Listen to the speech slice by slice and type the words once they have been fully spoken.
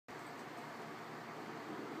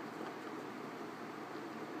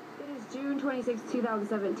June 26,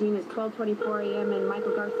 2017 is 12:24 a.m. and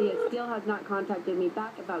Michael Garcia still has not contacted me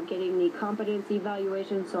back about getting the competency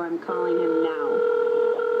evaluation, so I'm calling him now.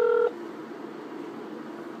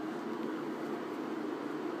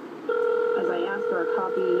 As I asked for a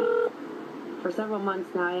copy for several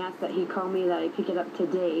months now, I asked that he call me, that I pick it up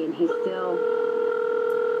today, and he still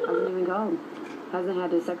hasn't even called. Hasn't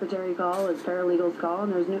had his secretary call, his paralegals call,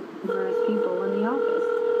 and there's numerous people in the office.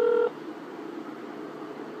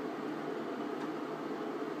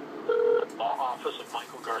 Law Office of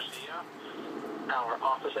Michael Garcia. Our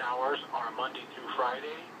office hours are Monday through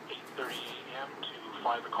Friday, 8:30 a.m. to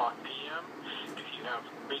 5 o'clock p.m. If you have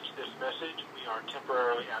reached this message, we are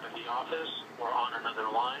temporarily out of the office or on another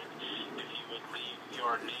line. If you would leave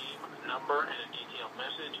your name, number, and a detailed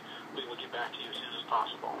message, we will get back to you as soon as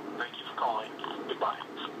possible. Thank you for calling. Goodbye.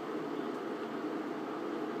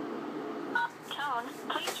 Tone,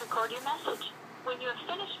 please record your message. When you have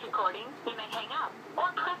finished recording, you may hang up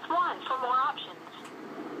or press 1 for more options.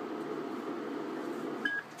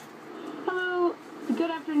 Hello. Good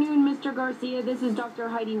afternoon, Mr. Garcia. This is Dr.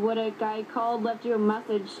 Heidi Wodiuk. I called, left you a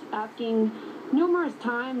message asking numerous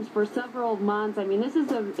times for several months. I mean, this is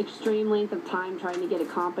an extreme length of time trying to get a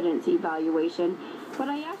competency evaluation. But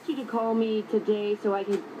I asked you to call me today so I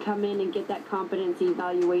could come in and get that competency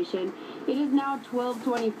evaluation. It is now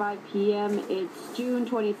 12:25 p.m. It's June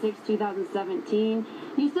 26, 2017.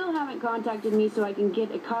 You still haven't contacted me so I can get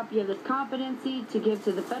a copy of this competency to give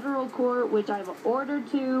to the federal court, which I've ordered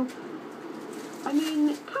to. I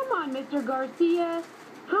mean, come on, Mr. Garcia.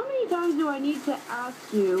 How many times do I need to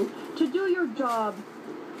ask you to do your job?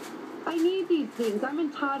 I need these things. I'm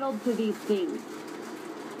entitled to these things.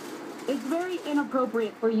 It's very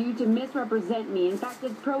inappropriate for you to misrepresent me. In fact,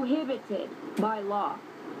 it's prohibited by law.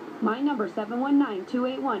 My number is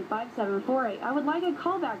 719-281-5748. I would like a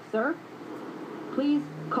callback, sir. Please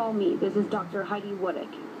call me. This is Dr. Heidi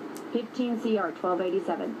Wodiuk, 15 CR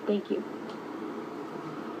 1287. Thank you.